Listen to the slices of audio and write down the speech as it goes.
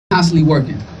constantly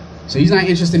working. So he's not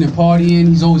interested in partying.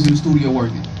 He's always in the studio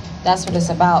working. That's what it's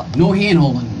about. No hand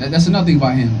holding. That's another thing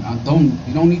about him.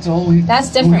 You don't need to hold him.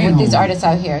 That's different with these artists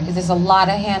out here because there's a lot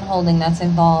of hand holding that's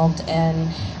involved, and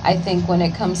I think when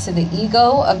it comes to the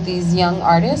ego of these young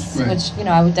artists, which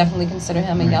I would definitely consider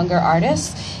him a younger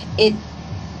artist, it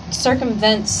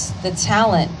circumvents the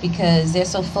talent because they're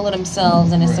so full of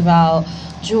themselves, and it's about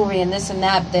jewelry and this and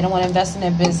that, but they don't want to invest in their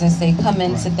business. They come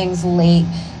into things late,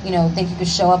 think you could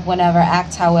show up whenever,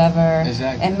 act however,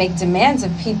 and make demands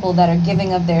of people that are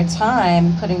giving of their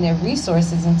time, putting their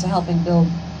resources into helping build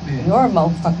your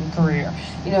motherfucking career.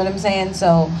 You know what I'm saying?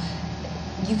 So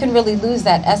you can really lose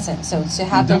that essence. So to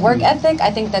have the work ethic,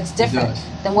 I think that's different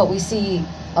than what we see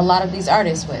a lot of these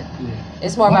artists with.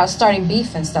 It's more about starting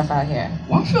beef and stuff out here.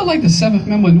 Well, I feel like the 7th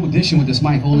member of New Edition with this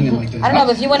mic holding it like this. I don't know,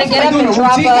 but if you want to get up and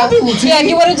drop if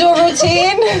you want to do a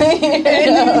routine,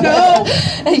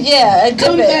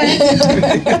 dip it.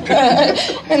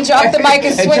 And drop the mic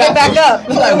and swing it back up.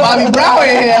 Like Bobby Brown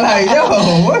in here, like, yo,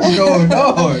 what's going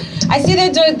on? I see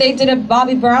they did a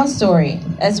Bobby Brown story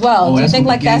as well. Do you think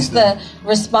like that's the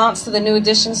response to the New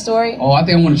Edition story? Oh, I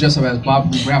think I want to dress up as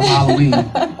Bobby Brown for Halloween.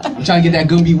 I'm trying to get that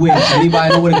Gumby wig. So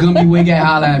anybody know where the Gumby wig at,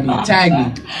 holla at me. Tag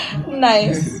me.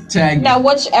 Nice. Tag me. Now,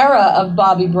 which era of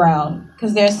Bobby Brown?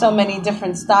 Because there's so many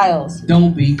different styles.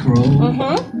 Don't be cruel.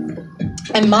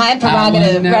 And my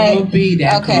prerogative, I will never be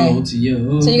that cruel to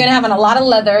you. So you're gonna have on a lot of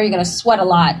leather. You're gonna sweat a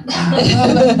lot.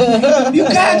 You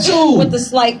got to with the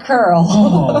slight curl.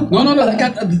 No. I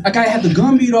gotta have the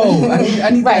Gumby though. I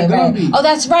need that Gumby. Oh,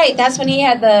 that's right. That's when he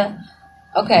had the.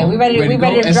 Okay, we ready to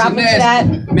drop into that.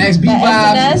 Max B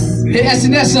vibes. Hit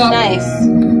SNS up. Nice.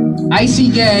 Icy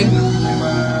gang.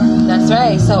 That's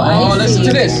right. So Icy. Listen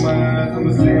to this. Got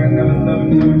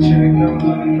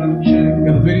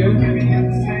the video?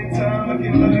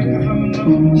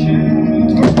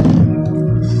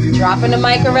 Dropping the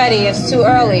mic already. It's too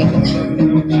early.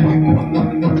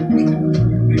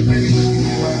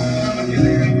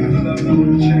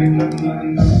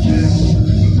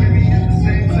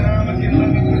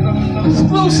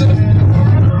 Exclusive.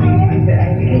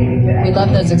 We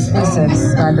love those exclusives,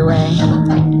 by the way.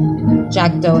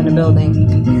 Jack Doe in the building.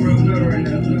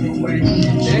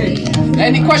 Hey,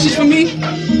 any questions for me?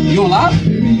 You on live?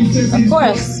 Of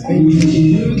course.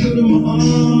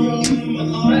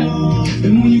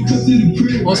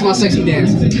 What's my sexy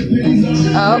dance?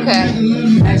 Oh, okay.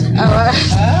 Alright.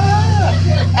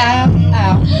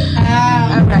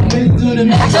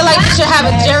 I feel like you should have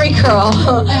a Jerry curl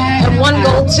and one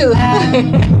gold tooth.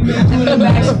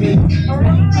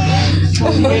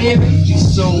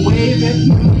 She's so wavy.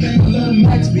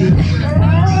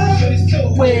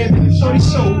 Shorty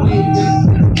so wavy.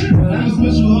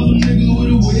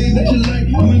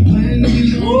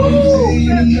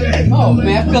 Oh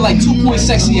man, I feel like 2 points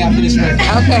sexy after this record.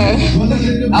 Okay.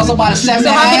 I was about a 7.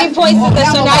 So how many points is this?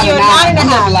 So now you're a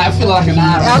 9.5. I feel like a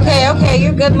 9. Okay,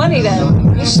 you're good money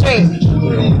then. You're straight.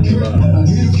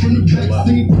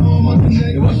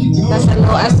 That's a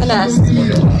little SNS.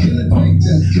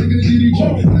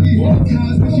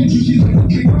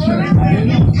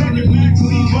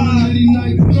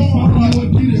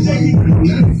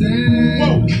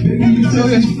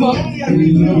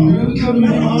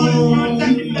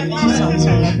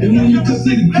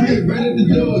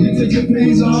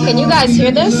 Can you guys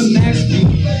hear this?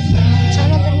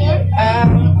 Turn up in here.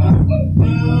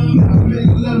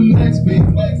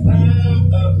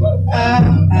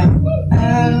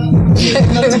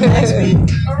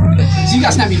 So you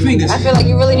got snappy fingers. I feel like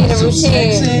you really need a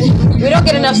routine. We don't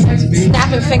get enough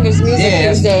snapping fingers music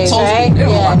these days, right?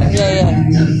 Yeah.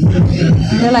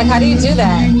 They're like, how do you do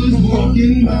that?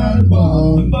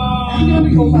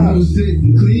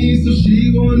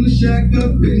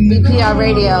 VPR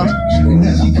radio.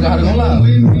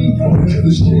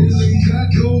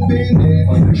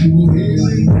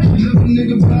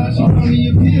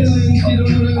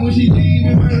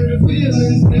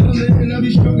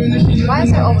 Why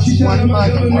is there almost one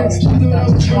bug in this that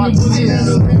just wants to?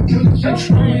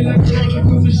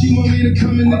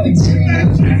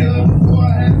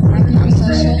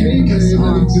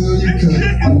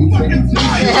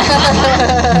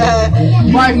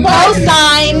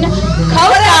 Cosign.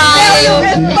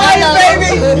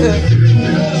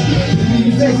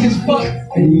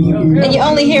 And you're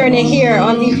only hearing it here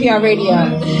on VPR radio.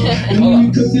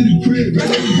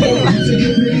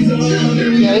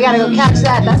 Yeah, we gotta go catch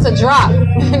that. That's a drop.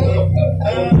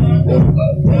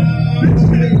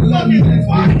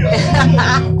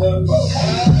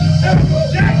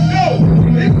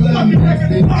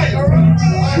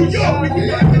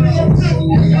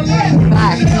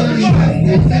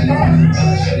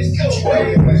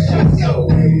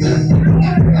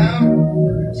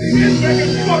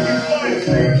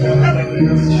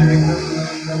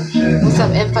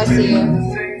 If I see you.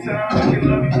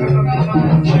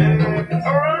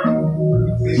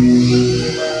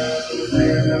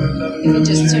 If you're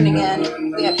just tuning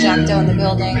in, we have Jakk in the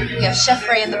building. We have Chef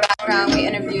Ray in the background. We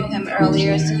interviewed him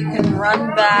earlier, so you can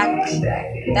run back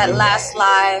that last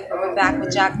live. We're back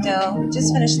with Jakk. We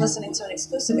just finished listening to an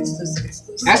exclusive.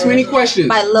 Ask me any questions.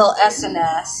 By Lil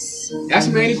SNS.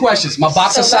 Ask me any questions. My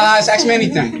boxer size. Ask me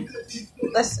anything.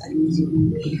 Listen.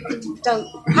 Don't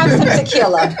have some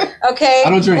tequila, okay? I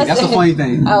don't drink. That's the funny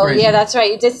thing. Oh, Crazy. yeah, that's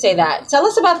right. You did say that. Tell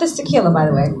us about this tequila, by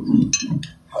the way.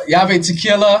 Yave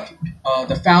Tequila,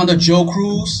 the founder Joe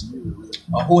Cruz,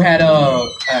 who had a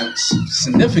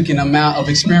significant amount of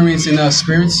experience in the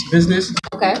spirits business.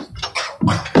 Okay.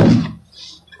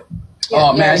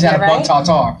 Oh man, I just had a bug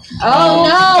tartar. Oh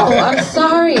no, I'm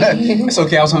sorry. It's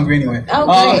okay, I was hungry anyway.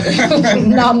 Oh great.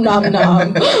 Nom nom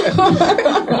nom. That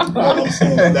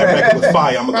record was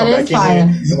fire. I'm gonna come back in here,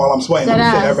 and while I'm sweating,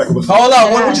 that record was fire. Hold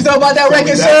on, what you thought about that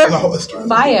record, sir?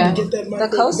 Fire. The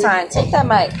cosign. Take that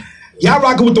mic. Y'all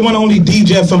rocking with the one and only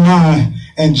DJ for mine,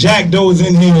 and Jakk is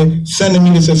in here sending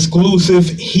me this exclusive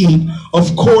heat.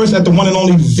 Of course, at the one and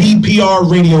only VPR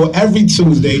Radio every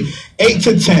Tuesday, 8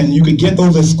 to 10. You can get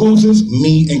those exclusives.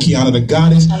 Me and Kiana the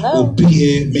Goddess will be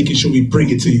here making sure we bring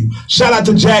it to you. Shout out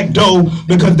to Jakk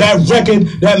because that record,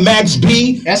 that Max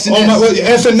B, SNS. Oh my,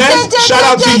 SNS, shout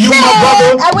out to you, my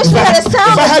brother. I wish we had a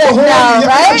sound effect now,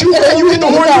 right? You hit the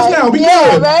horn just now. We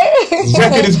good. Right?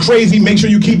 Record is crazy. Make sure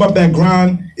you keep up that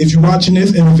grind. If you're watching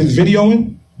this and if it's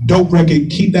videoing, dope record.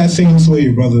 Keep that same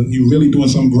slave, brother. You're really doing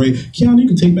something great. Kiana, you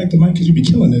can take back the mic because you be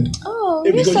killing it. Oh,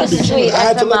 you're so sweet. I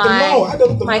had to let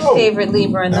them know. My favorite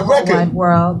Libra in the whole wide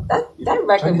world. That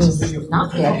record was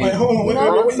not good. Wait, hold on. Wait,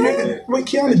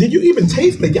 Kiana, did you even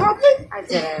taste the Yave? I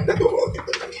didn't.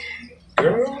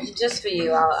 Girl? Just for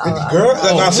you, Girl?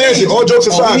 Now, seriously, all jokes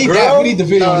aside, we need the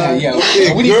video on that, yeah.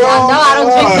 We need, girl? No, I don't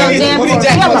drink no damn we need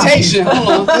documentation. Hold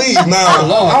on. Please, nah. I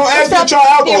don't ask you to try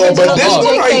alcohol, but this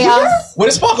one right here. Where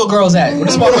the Sparkle Girls at? Where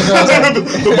the Sparkle Girls at? You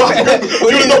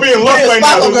just don't be in love right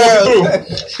now.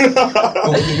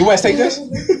 You want to take this?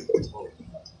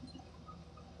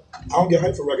 I don't get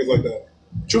hyped for records like that.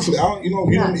 Truthfully, I don't,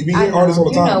 we hear artists all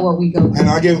the time. You know what we go through. And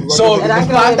I give so the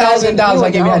 $5,000 I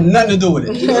gave you had nothing to do with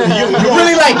it. You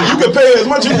really like it. You can pay as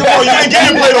much as you want. You ain't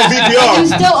getting played on VPR. You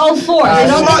still owe $4.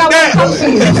 Don't fuck that.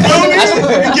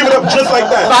 You give it up just like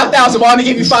that. 5,000. Well, I'm gonna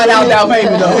give you $5 down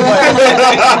payment though.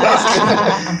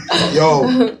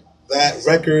 Yo. That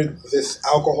record, this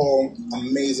alcohol,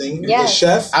 amazing. Yes. The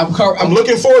chef, I'm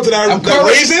looking forward to that.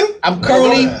 Raisin. I'm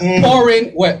currently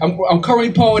pouring. I'm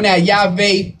currently pouring that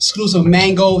Yave exclusive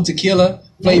mango tequila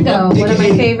flavor. One of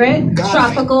my favorite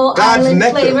tropical island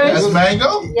flavors. That's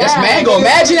mango. Yeah. That's mango.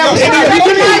 Imagine that.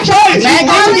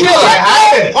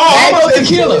 Mango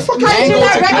tequila. How did you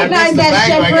not recognize that,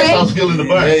 Chef Ray? I was feeling the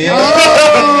burn.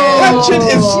 That shit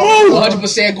is smooth.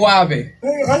 100% guave.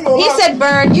 He said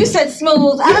burn. You said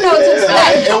smooth. I don't know what to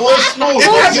expect. It was smooth.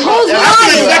 Who's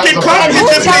lying?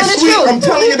 Who's telling the truth? I'm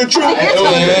telling you the truth.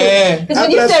 Because when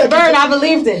you said burn, I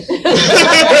believed it.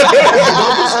 No,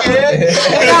 I'm scared.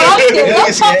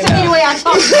 Don't talk to me the way I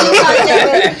talk to you.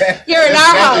 goddammit. You're in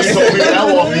our house.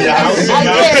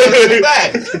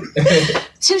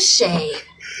 Touche.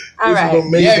 All right.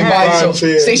 Yeah, everybody. So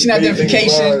station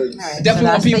identification. Right, Definitely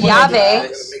want people.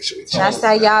 That's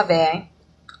that Yave.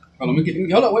 Hold on, wait.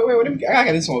 I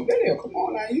got this on video. Come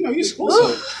on now. You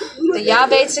exclusive. The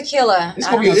Yave tequila. It's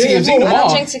going to be on TMZ tomorrow. I don't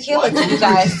drink tequila, you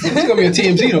guys. It's going to be on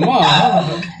TMZ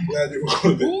tomorrow.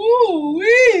 Ooh,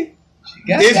 wee.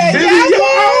 It's really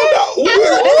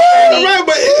right,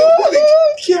 but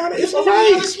Kiana, it's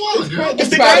alright. It's burning. It's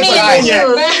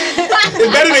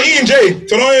better than E&J.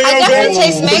 So I definitely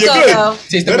taste mango though.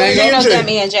 Taste the mango. You know that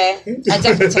E&J. I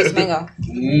definitely taste mango.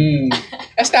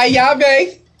 That's that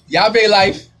Yave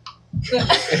life.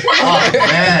 Oh,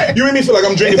 man. You made me feel like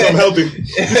I'm drinking something healthy. You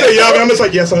say Yave, I'm just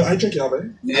like, yes, I drink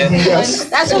Yave. Yeah. Yes.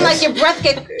 That's when like your breath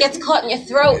gets caught in your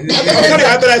throat. I'm telling you,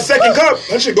 after that second cup,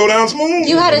 that shit go down smooth.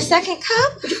 You had a second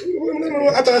cup?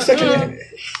 After that second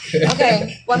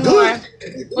Okay, one more.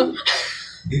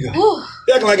 You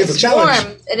acting like it's a challenge.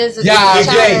 Warm. It is a challenge.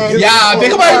 Yave.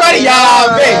 Come on, everybody.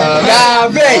 Yave.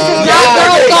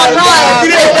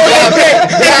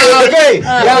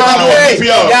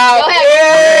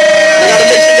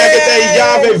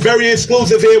 Yave, very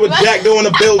exclusive here with Jakk in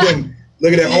the building.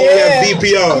 Look at that. Only at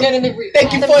VPR.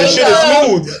 Thank you for the shit is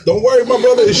smooth. Don't worry, my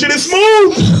brother. The shit is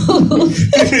smooth.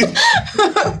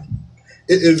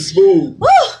 It is smooth. Woo.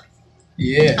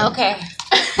 Yeah. Okay.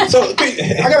 So,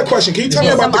 I got a question. Can you tell me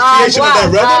about the creation of that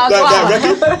record? That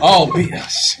record? Oh,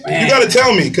 yes, man. You got to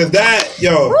tell me, because that,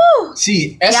 yo. Woo.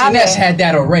 See, SNS had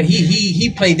that already.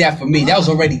 He played that for me. That was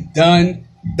already done.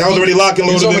 That was already locked and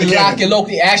loaded. It was already locked and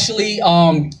loaded. Actually,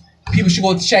 people should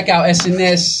go check out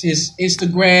SNS, his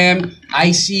Instagram,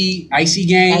 IC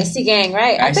Gang. IC Gang,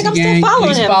 right? I think I'm Gang. still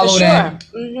following him. Follow for that.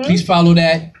 Sure. Mm-hmm. Please follow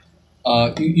that.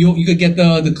 You could get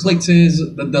the click to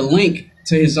the link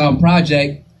to his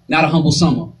project, Not a Humble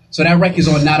Summer. So that record's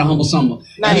on Not a Humble Summer.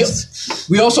 Nice.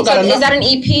 We also got is that an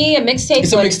EP, a mixtape?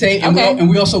 It's a mixtape, and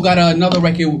we also got another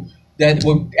record that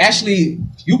actually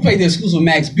you played the exclusive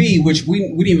Max B, which we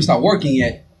didn't even start working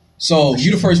yet. So you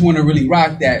the first one to really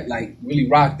rock that, Okay.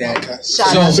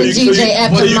 Shout out to DJ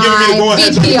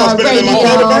VPR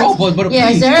Radio.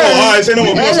 Yes, sir. All right, say no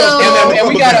more. And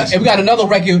we got another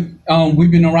record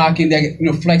we've been rocking that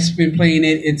Flex been playing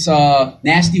it. It's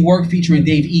Nasty Work featuring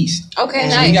Dave East. Okay,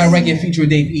 so nice. We got a record featuring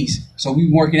Dave East. So we've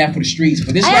been working that for the streets.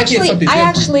 But this record is something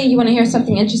different. You want to hear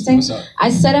something interesting? I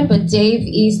set up a Dave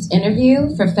East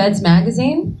interview for Feds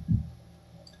Magazine.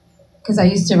 Because I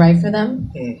used to write for them,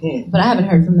 but I haven't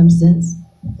heard from them since.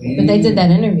 But they did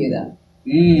that interview though.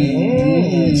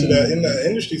 So that in the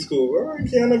industry school,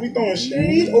 can't be throwing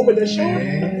shade over the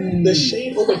shoulder. The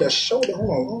shade over the shoulder.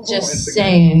 Hold on. Just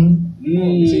saying.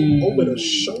 See, over the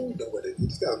shoulder with it. You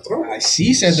just gotta throw it. I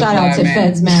see, said the Shout blind out to man.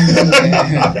 Feds Magazine.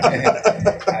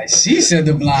 I see, said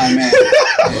the blind man.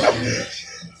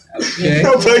 Okay.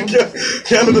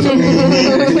 Canada, you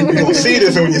gonna see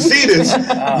this, and when you see this, you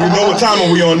know what time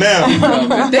are we on now.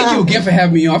 Thank you again for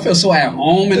having me on. I feel so at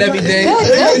home and everything.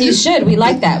 Good. You should. We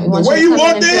like that. We want the way you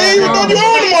walked in, you know you own the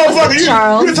motherfucker.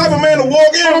 Charles. You're the type of man to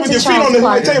walk in with your feet on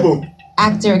the table.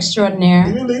 Actor extraordinaire.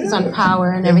 He's on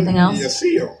Power and everything else. Yes,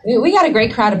 see you. We got a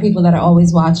great crowd of people that are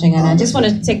always watching, and I just want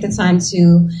to take the time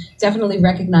to definitely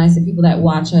recognize the people that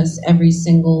watch us every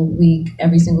single week,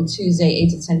 every single Tuesday, 8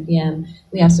 to 10 p.m.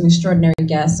 We have some extraordinary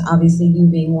guests, obviously you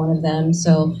being one of them.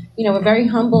 So, we're very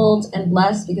humbled and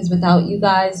blessed because without you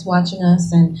guys watching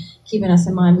us and keeping us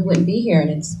in mind, we wouldn't be here, and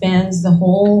it spans the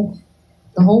whole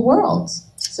world.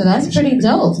 So that's pretty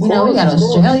dope. We got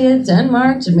Australia,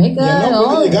 Denmark, Jamaica,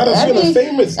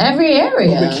 every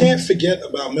area. But we can't forget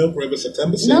about Milk River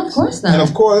September 6th. No, of course not. And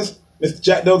of course, Mr.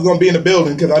 Jack Dove's going to be in the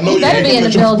building because I know you better be in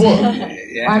the building.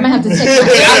 Yeah. Or I might have to take my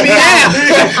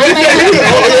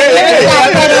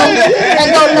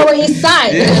and go Lower East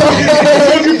Side.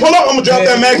 If you pull up, I'm going to drop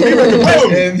that Max B record. Play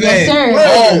with me. Yes, sir.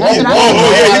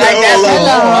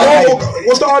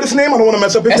 What's the artist's name? I don't want to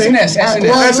mess up his name. SNS.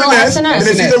 And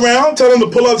if he's around, tell him to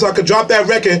pull up so I could drop that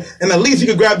record, and at least he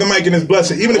could grab the mic and just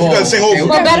bless it, even if you got to sing over.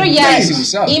 Well, better yet,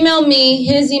 email me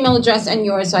his email address and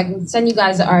yours so I can send you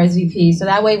guys the RSVP. So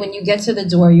that way, when you get to the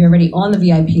door, you're already on the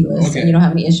VIP list and you don't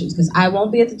have any issues. Because I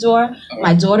won't be at the door.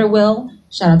 My daughter will.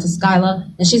 Shout out to Skyla.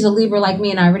 And she's a Libra like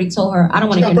me, and I already told her I don't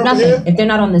want to hear nothing. If they're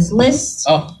not on this list,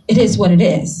 it is what it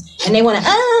is. And they want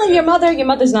to, your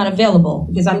mother's not available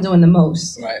because I'm doing the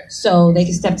most. Right. So they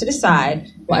can step to the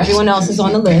side while everyone else is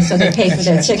on the list so they pay for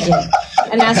their ticket.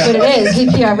 And that's what it is.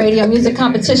 VPR Radio Music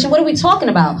Competition. What are we talking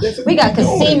about? We got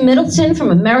Kasim Middleton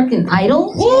from American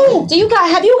Idol. Woo!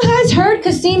 Have you guys heard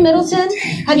Kasim Middleton?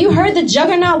 Have you heard the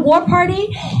Juggernaut War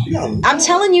Party? I'm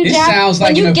telling you, Jack. It sounds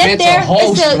like when an you get event there, to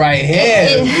host right here.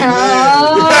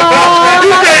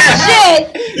 Shit.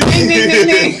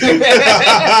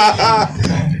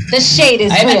 The shade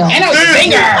is real. And a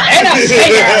singer,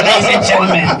 ladies and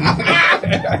gentlemen.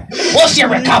 We'll still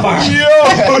recover.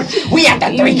 We at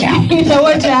the 3 count. You know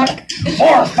what, Jack? 4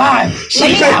 or 5. Let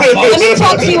me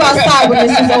talk to you outside when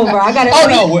this is over. I gotta.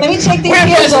 Let me take these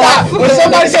heels off. When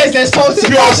somebody says they're supposed to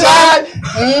be outside,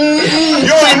 you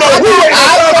don't know who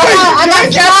I got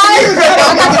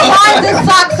slides and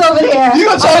socks over there. You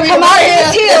gonna tell me come out here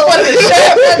in front of the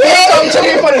chef? You tell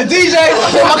me in front of the DJ?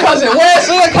 My cousin Wes.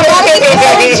 We're gonna come out here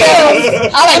heels.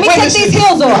 Let me take these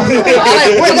heels off.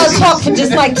 We're gonna talk for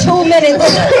just like 2 minutes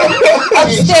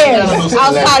upstairs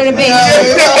outside of the base.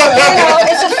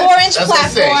 It's a 4-inch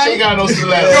platform. She ain't got no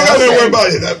stiletto. You don't got to worry about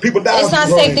it. People die. It's not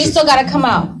safe. They still gotta come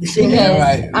out because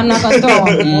I'm not gonna throw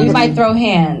them. We might throw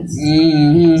hands.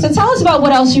 So tell us about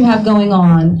what else you have going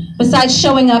on besides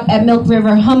showing up at Milk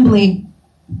River humbly.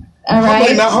 All right,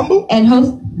 Humbly, not humble. And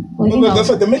host. Well, that's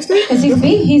like the mixtape. Because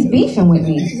he's beefing with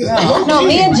me. No,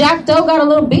 me and Jack Doe got a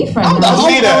little beef right now.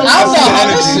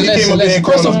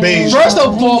 First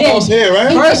of foremost,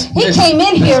 he came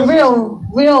in here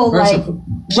real like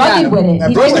rugged with it.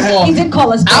 First of all, he did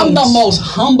call us. I'm the most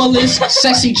humblest,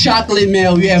 sexy chocolate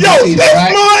male you ever Yo, seen. this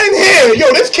Right? mine here.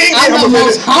 Yo, this king here. I'm the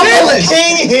most humblest. This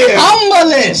king here.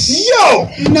 Humblest. Yo.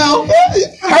 You know,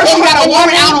 Hershey got a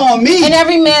warrant out on me. In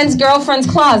every man's girlfriend's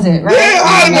closet, right?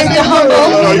 Yeah, Mr. Humble.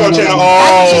 No, you gonna change.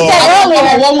 That's what you said earlier.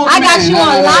 I got you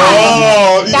on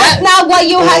live. That's not what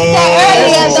you had said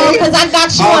earlier, though, because I got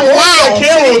you on live.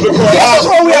 That's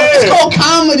what we have. It's called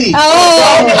comedy.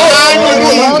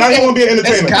 Now you want to be an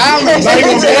entertainer. Now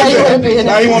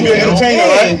you want to be an entertainer,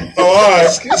 right? Oh, all right.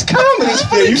 It's comedy.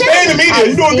 Yeah, you stay in the media.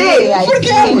 You doing good. For the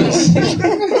cameras. You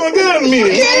doing good in the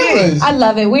media. I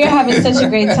love it. We are having such a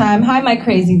great time. Hi, my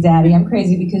crazy daddy. I'm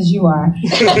crazy because you are. They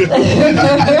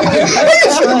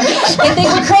think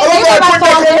we're crazy. My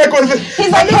father.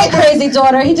 He's like, hey, crazy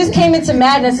daughter. He just came into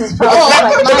madness. His father.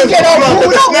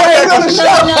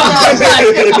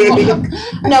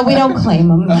 No, we don't claim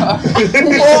him.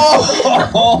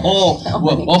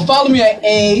 Well, follow me at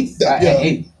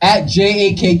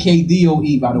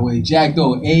JAKKDOE, by the way. Jack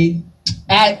Doe.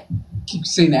 Keep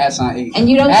saying the at sign A. And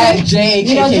you don't drink? JAKKDOE.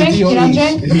 You don't drink? You don't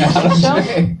drink? No, I don't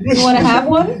drink. You want to have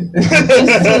one?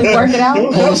 Just to work it out?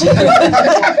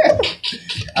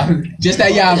 Just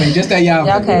that yabbing. Just that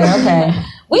yabbing. Okay.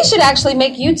 We should actually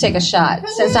make you take a shot,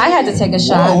 since I had to take a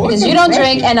shot, because you don't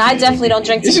drink, and I definitely don't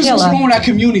drink tequila. This is what's wrong with our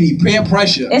community, peer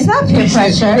pressure. It's not peer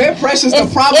pressure. Peer pressure is the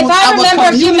problem. If I remember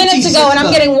a few minutes ago, and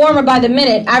I'm getting warmer by the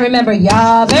minute, I remember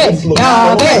Yahweh. So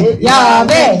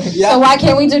why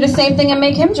can't we do the same thing and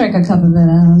make him drink a cup of it?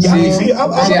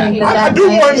 I do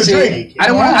want to drink. I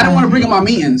don't want to bring up my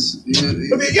meetings.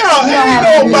 Ain't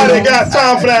nobody got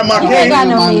time for that, my king. I ain't got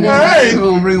no meetings. I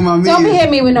don't bring my meetings. Don't be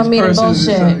hitting me with no meeting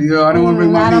bullshit. Yo, I don't want to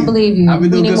bring my I don't believe you. I've been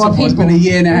doing this for it's been a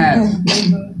year and a half.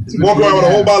 Walk around with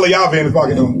a whole bottle of Yava in his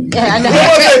pocket, though. Yeah, I know.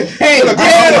 Hey,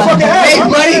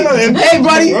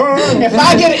 buddy.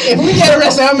 If we get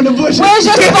arrested, I'm in the bush. Where's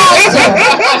your sponsor?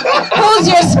 Who's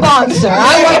your sponsor?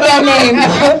 I want that name.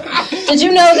 Did you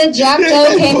know that Jakk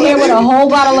came here with a whole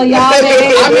bottle of Yava?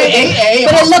 I'm in AA.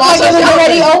 But it looked like it was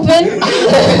already open.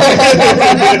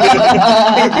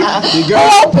 Who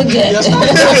opened it?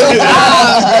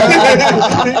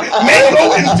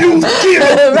 Mango and juice.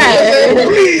 Right.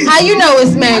 How you know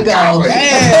it's mango?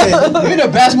 Man, you're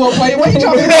the basketball player. What are you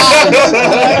talking about?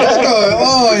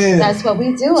 Oh, yeah. That's what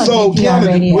we do on So, VPR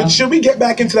radio. should we get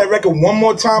back into that record one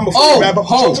more time before we wrap up the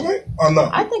show tonight? Or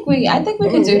no? I think we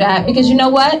can do that, because you know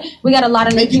what? We got a lot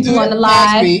of new people on the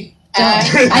live.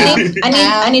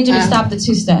 I need you to stop the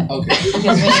two-step. Okay.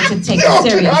 Because we need to take it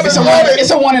serious. It's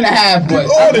a 1.5, but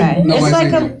okay. It's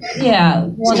like a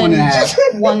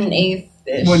 1.5. 1/8.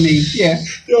 1/8, yeah.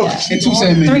 And 2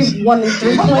 centimeters.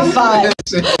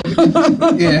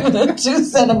 3.5. Yeah. 2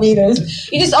 centimeters.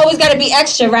 You just always got to be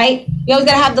extra, right? You always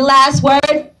got to have the last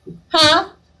word, huh?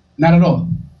 Not at all.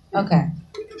 Okay.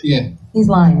 Yeah. He's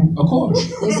lying. Of course.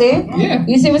 You see? Yeah.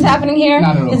 You see what's happening here?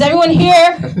 Not at all. Does everyone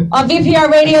here on VPR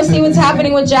Radio see what's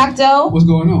happening with Jakk Doe? What's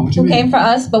going on? What you mean? Who came for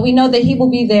us, but we know that he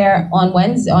will be there on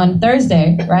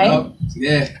Thursday, right?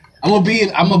 Yeah. I'm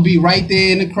gonna be right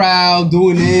there in the crowd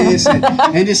doing this, and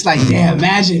just like, damn,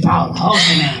 imagine if I was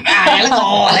hosting it. Man, look at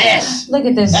all this. Look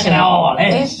at this. Look at all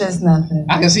this. It's just nothing.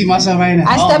 I can see myself right now.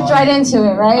 I stepped right into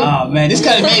it, right? Oh man, this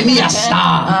could have made me a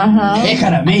star. It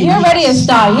could have made. You're already a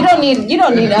star. You don't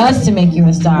need us to make you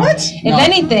a star. What? If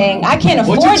anything, I can't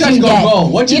afford you yet. You feel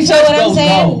what I'm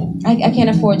saying? I can't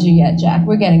afford you yet, Jakk.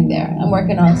 We're getting there. I'm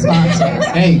working on sponsors.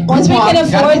 Hey, once we can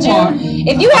afford you,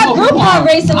 if you have Groupon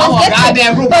racing, let's get to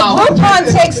it. But Groupon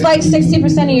takes like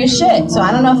 60% of your shit, so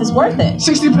I don't know if it's worth it.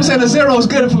 60% of zero is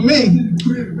good for me.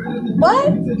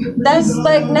 What? That's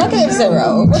like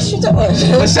 -0. What you doing?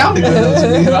 It sounded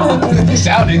good. It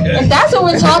sounded good. If that's what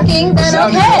we're talking, then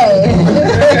okay.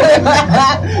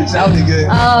 Sounded good.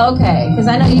 Oh, okay. Because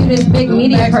I know you this big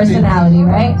media personality,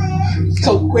 right?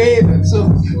 So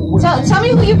tell me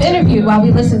who you've interviewed while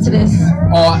we listen to this.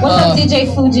 What's up, DJ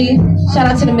Fuji? Shout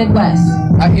out to the Midwest.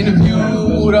 I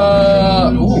interviewed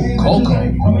Coco.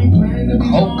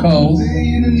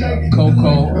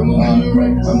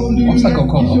 What's that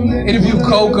Coco? Interviewed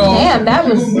Coco. Damn, that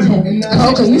was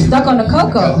Coco. You stuck on the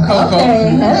Coco. Coco.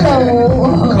 Okay,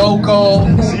 hello. Coco.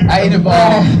 I interviewed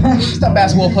who's that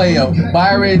basketball player?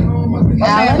 Byron.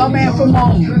 My man from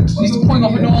he's the point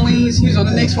guard for New Orleans. He was on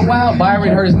the Knicks for a while.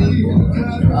 Byron hurt his knee.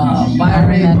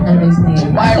 Byron hurt his knee.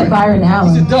 Byron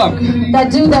Allen. He's a dunk.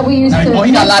 That dude that we used to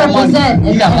he got a lot of money.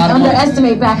 He got a lot of money.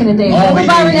 Underestimate back in the day. Remember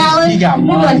Byron Allen? He got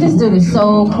money. You were like, this dude is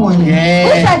so corny.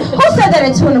 Yeah. Who said that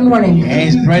at 2 a.m? Yeah,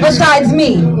 his bread besides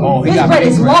me. His bread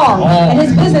is long. And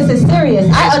his business is serious.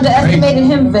 I underestimated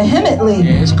him vehemently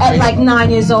at like 9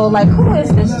 years old. Like, who is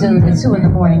this dude at 2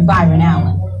 a.m, Byron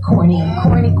Allen? corny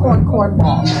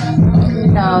cornball.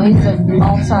 No, he's a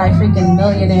multi-freaking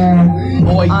millionaire,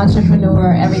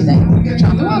 entrepreneur, everything. You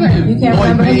can't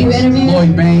remember who you interviewed?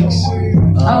 Lloyd Banks.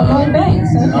 Lloyd Banks.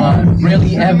 Okay.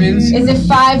 Riley Evans. Is it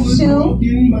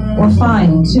 5'2" or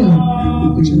 5'2"?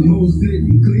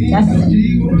 That's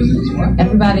it.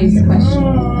 Everybody's question.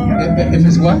 If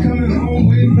it's what?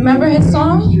 Remember his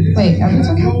song? Wait, are we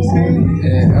talking about the song?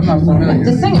 Yeah, I'm not familiar.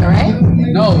 The singer, right?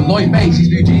 No, Lloyd Banks. He's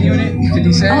BG Unit. Did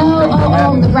he say?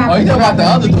 Oh, the rapper. Oh, you talking about the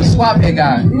other, the swap head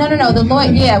guy? No, the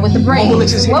Lloyd, with the braids. What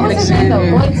was his name though?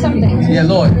 Yeah. Lloyd something. Yeah,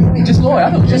 Lloyd. Just Lloyd. I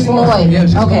know. Just Lloyd. Yeah,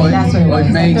 just okay, Lloyd. that's what it was.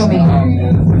 Lloyd Banks.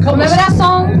 Remember that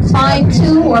song?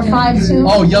 5'2" or 5'2"?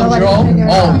 Oh, Young Dro.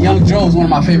 Oh, Young Dro is one of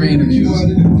my favorite interviews.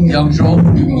 Young Dro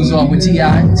was on with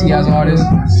T.I. T.I.'s artist.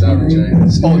 Sarah J.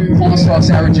 Porn star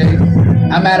Sarah J.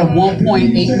 I'm at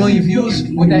 1.8 million views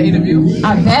with that interview.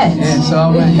 I bet. Yeah,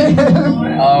 so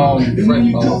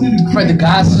Fred the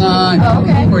Godson. Oh,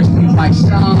 okay. First my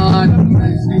son.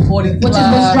 40 Which is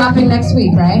what's dropping next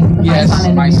week, right? Yes,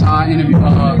 my son interview.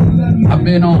 I've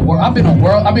been on World.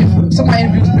 Some of my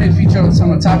interviews have been featured on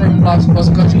some of the top rated blogs across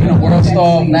the country. World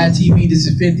Star, Lad TV, This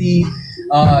Is 50,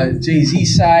 Jay-Z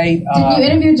site. Did you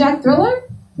interview Jack Thriller?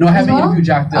 No, I haven't interviewed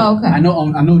Jack Thriller. Oh, okay. I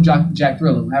know Jack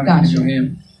Thriller. I haven't interviewed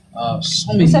him.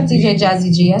 So many. What's up, DJ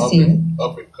Jazzy G? I see you.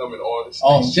 Up and coming artist.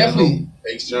 Oh, definitely.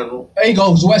 Ace General. There you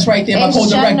go. Wes right there, my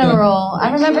co-director. General.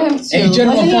 I remember him too. Ace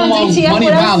General from Money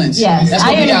Violence. Yes, that's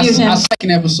I going to be interviewed him. our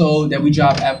second episode that we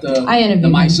dropped after the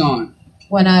My Son.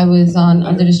 When I was on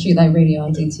Under the Streetlight Radio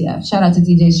on DTF. Shout out to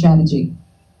DJ Strategy.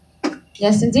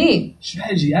 Yes, indeed.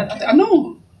 Strategy. I know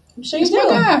him. I'm sure you do.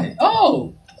 That's my guy.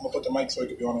 Oh. I'm going to put the mic so it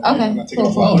can be on it. Okay. I'm not taking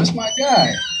Oh, that's my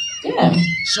guy. Yeah.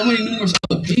 So many numerous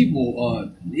other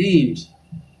people, names.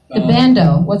 The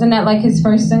Bando. Wasn't that like his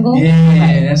first single?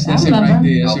 Yeah, that's him right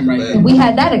there. That's him right there. We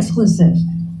had that exclusive.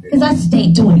 Because I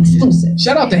stayed doing exclusive.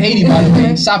 Shout out to Haiti, by the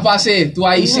way. Ça passe, tu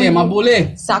as ici, ma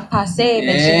boule. Ça passe,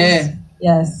 Yeah.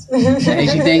 Yes. The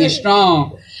Haitian thing is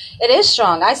strong. It is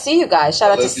strong. I see you guys.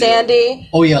 Shout out to Sandy.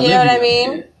 Oh, yeah, you know what I Olivia.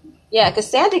 mean? Yeah, because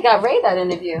Sandy got Ray that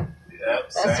interview. Yep,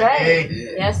 That's Sandy. right.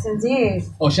 Yeah. Yes, indeed.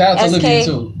 Oh, shout out to SK. Olivia,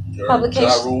 too. Publication.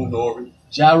 Ja Rule, Nori.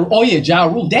 Ja Rule. Oh, yeah, Ja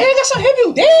Rule. Damn, that's a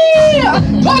heavy.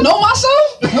 Damn. Do I know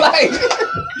myself? Like,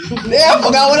 damn, I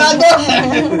forgot what I know.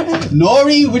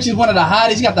 Nori, which is one of the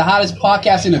hottest. He got the hottest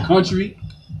podcast in the country.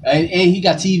 And he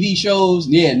got TV shows.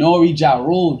 Yeah, Nori, Ja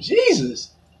Rule. Jesus.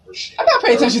 I gotta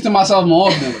pay attention to myself more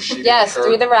often. Yes,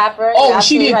 through the rapper. Oh,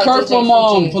 she did Kurt DJ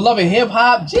from G. For Love and Hip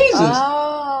Hop. Jesus.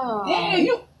 Oh. Yeah,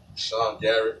 you. Sean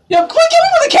Garrett. Yo, quick, can we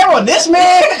put the camera on this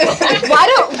man?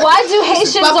 Why do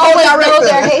Haitians always know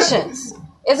they're Haitians?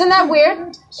 Isn't that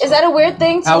weird? Is that a weird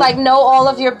thing to like know all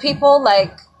of your people,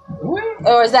 like,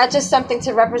 or is that just something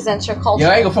to represent your culture? Yeah,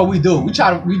 I ain't gonna fuck. We definitely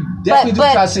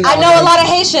try to sing. I know a lot of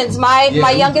Haitians.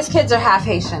 My youngest kids are half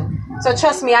Haitian, so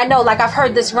trust me, I know. Like I've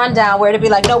heard this rundown where it'd be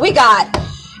like, no, we got.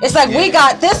 It's like we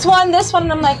got this one,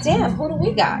 and I'm like, damn, who do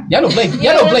we got? Y'all know Blake.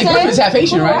 Y'all know Blake Griffin's half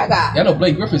Haitian, Who do I right? got? Y'all know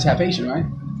Blake Griffin's half Haitian, right?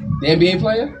 The NBA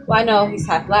player. Well, I know he's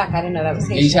half black. I didn't know that was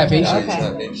Haitian. Yeah, he's half Haitian.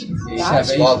 Okay. He's half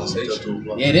His father's Haitian.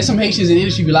 Haitian. Yeah, there's some Haitians in the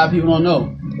industry, but a lot of people don't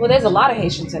know. Well, there's a lot of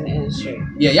Haitians in the industry.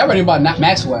 Yeah, y'all ready about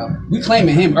Maxwell? We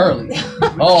claiming him early.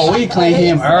 Oh, we claim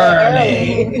him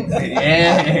early.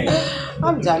 Yeah.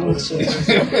 I'm done with you.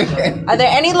 Are there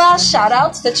any last shout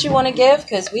outs that you want to give?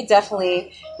 Because we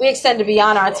extended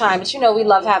beyond our time, but you know we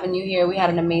love having you here. We had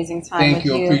an amazing time Thank with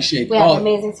you. you. Appreciate it. We had an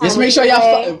amazing time. Just make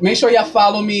sure y'all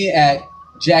follow me at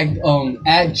Jack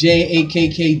at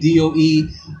JAKKDOE.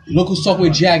 Look Who's Talking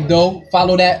with Jack Doe.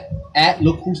 Follow that at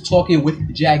Look Who's Talking with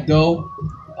Jack Doe.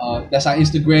 That's our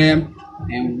Instagram,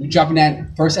 and we're dropping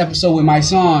that first episode with my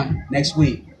son next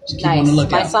week. So keep on the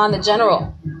lookout. My son, the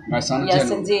General. My son, the Yes,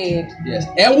 General. indeed. Yes,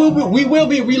 and we will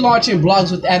be relaunching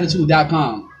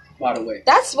blogswithattitude.com. By the way,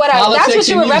 That's what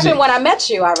you were repping when I met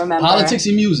you. I remember politics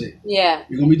and music. Yeah,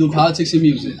 We're gonna be doing politics and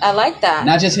music. I like that.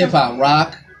 Not just hip hop,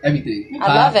 rock, everything.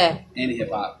 I love it. And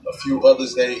hip hop. A few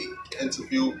others they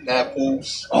interviewed.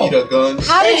 Papoose, Peter Guns.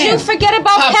 How did you forget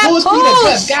about Papoose?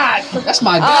 Papoose? God, that's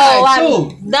my guy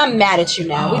too. I'm mad at you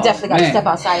now. We definitely got to step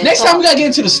outside. And Next talk. time we gotta get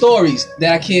into the stories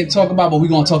that I can't talk about, but we're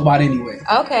gonna talk about anyway.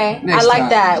 Okay, Next I like time.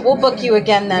 that. We'll book you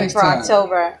again then Next for time.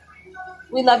 October.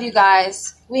 We love you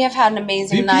guys. We have had an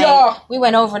amazing VPR. night. We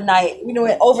went overnight. We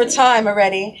went overtime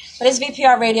already. But it's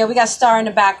VPR Radio. We got Star in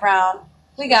the background.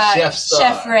 We got Chef Star.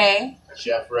 Chef Ray.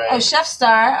 Chef Ray. Oh, Chef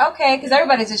Star. Okay, because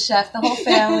everybody's a chef, the whole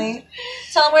family.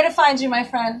 Tell them where to find you, my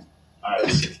friend.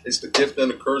 It's the gift and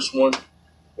the curse one.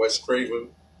 Wes Craven.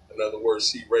 In other words,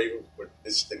 C Raven. But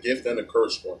it's the gift and the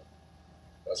curse one.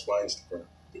 That's my Instagram.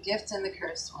 The gift and the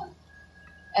cursed one.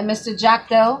 And Mr. Jack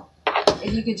Doe.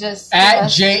 if you could just at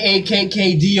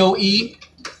JAKKDOE.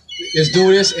 Let's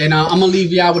do this, and I'm gonna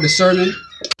leave y'all with a sermon.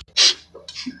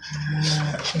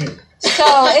 So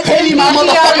it's pay me my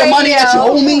motherfucking money that you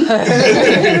owe me.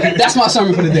 That's my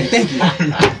sermon for the day. Thank you.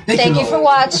 Thank you for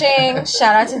watching.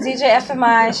 Shout out to DJ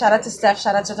FMI. Shout out to Steph.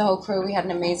 Shout out to the whole crew. We had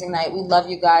an amazing night. We love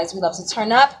you guys. We love to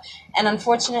turn up. And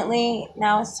unfortunately,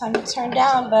 now it's time to turn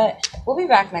down. But we'll be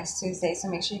back next Tuesday, so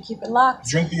make sure you keep it locked.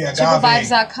 Drink the agave.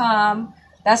 TripleVibes.com.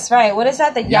 That's right. What is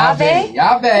that? The Yave?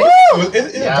 Yave. That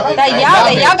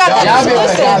Yave. Y'all got that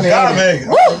exclusive.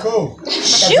 Woo. Cool. Got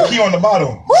the key on the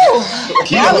bottom. Woo.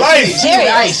 Key on ice.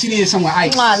 Ice. She needed some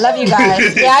ice. I love you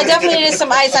guys. Yeah, I definitely needed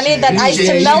some ice. I needed that ice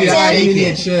to melt in.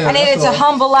 I needed to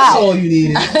humble out. That's all you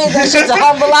needed. I needed that shit to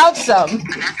humble out some.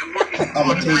 I'm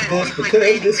going to take this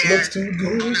because this looks too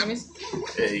good.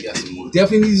 Yeah, you got some more.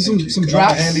 Definitely need some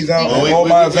drops. Hand these out on all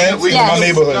my events in my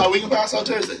neighborhood. No, we can pass out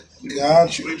Thursday.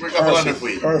 Got you. We bring a couple under for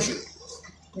you. Perfect.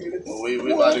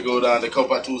 We about to go down to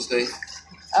Copa Tuesday.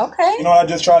 Okay. You know what I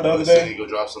just tried the other day? You go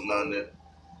drop some down there.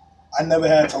 I never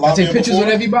had tilapia I take pictures before.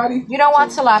 with everybody. You don't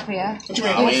want tilapia. What you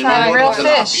mean? It's not real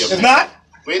fish. It's not?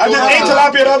 I just ate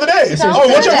tilapia the other day. Don't Oh,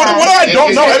 what I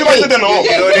don't know? Everybody said that no.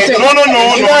 No.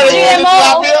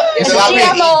 GMO. It's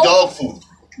GMO. dog food.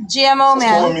 GMO,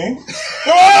 man.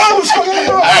 No, I was fucking